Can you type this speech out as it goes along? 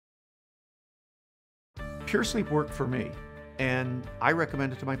PureSleep worked for me, and I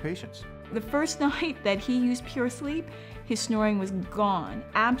recommend it to my patients. The first night that he used PureSleep, his snoring was gone,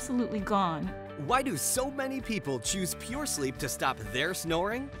 absolutely gone. Why do so many people choose PureSleep to stop their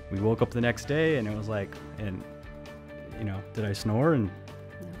snoring? We woke up the next day and it was like, did I snore? And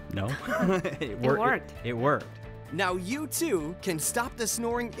no. It worked. It worked. Now you too can stop the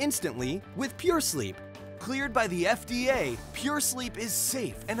snoring instantly with PureSleep. Cleared by the FDA, PureSleep is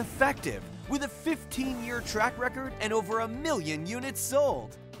safe and effective with a 15-year track record and over 1 million units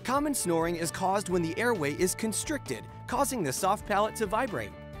sold. Common snoring is caused when the airway is constricted, causing the soft palate to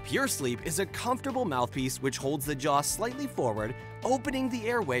vibrate. PureSleep is a comfortable mouthpiece which holds the jaw slightly forward, opening the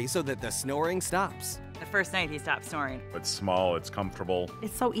airway so that the snoring stops. The first night he stopped snoring. It's small, it's comfortable.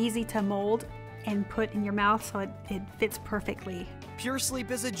 It's so easy to mold and put in your mouth, so it fits perfectly.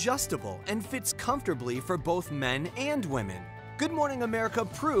 PureSleep is adjustable and fits comfortably for both men and women. Good Morning America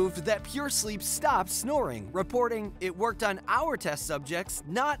proved that PureSleep stopped snoring, reporting it worked on our test subjects,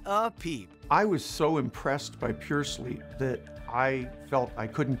 not a peep. I was so impressed by PureSleep that I felt I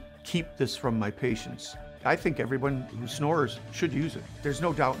couldn't keep this from my patients. I think everyone who snores should use it. There's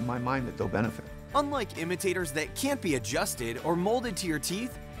no doubt in my mind that they'll benefit. Unlike imitators that can't be adjusted or molded to your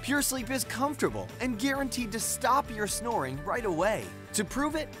teeth, PureSleep is comfortable and guaranteed to stop your snoring right away. To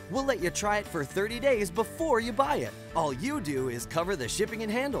prove it, we'll let you try it for 30 days before you buy it. All you do is cover the shipping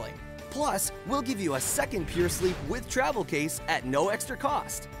and handling. Plus, we'll give you a second PureSleep with travel case at no extra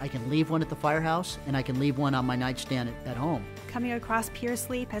cost. I can leave one at the firehouse, and I can leave one on my nightstand at home. Coming across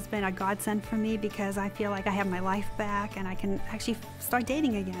PureSleep has been a godsend for me because I feel like I have my life back and I can actually start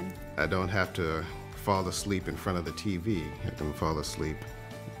dating again. I don't have to fall asleep in front of the TV. I can fall asleep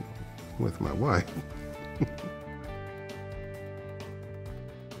with my wife.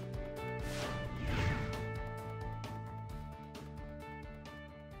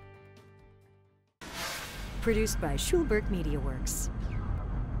 Produced by Schulberg Media Works.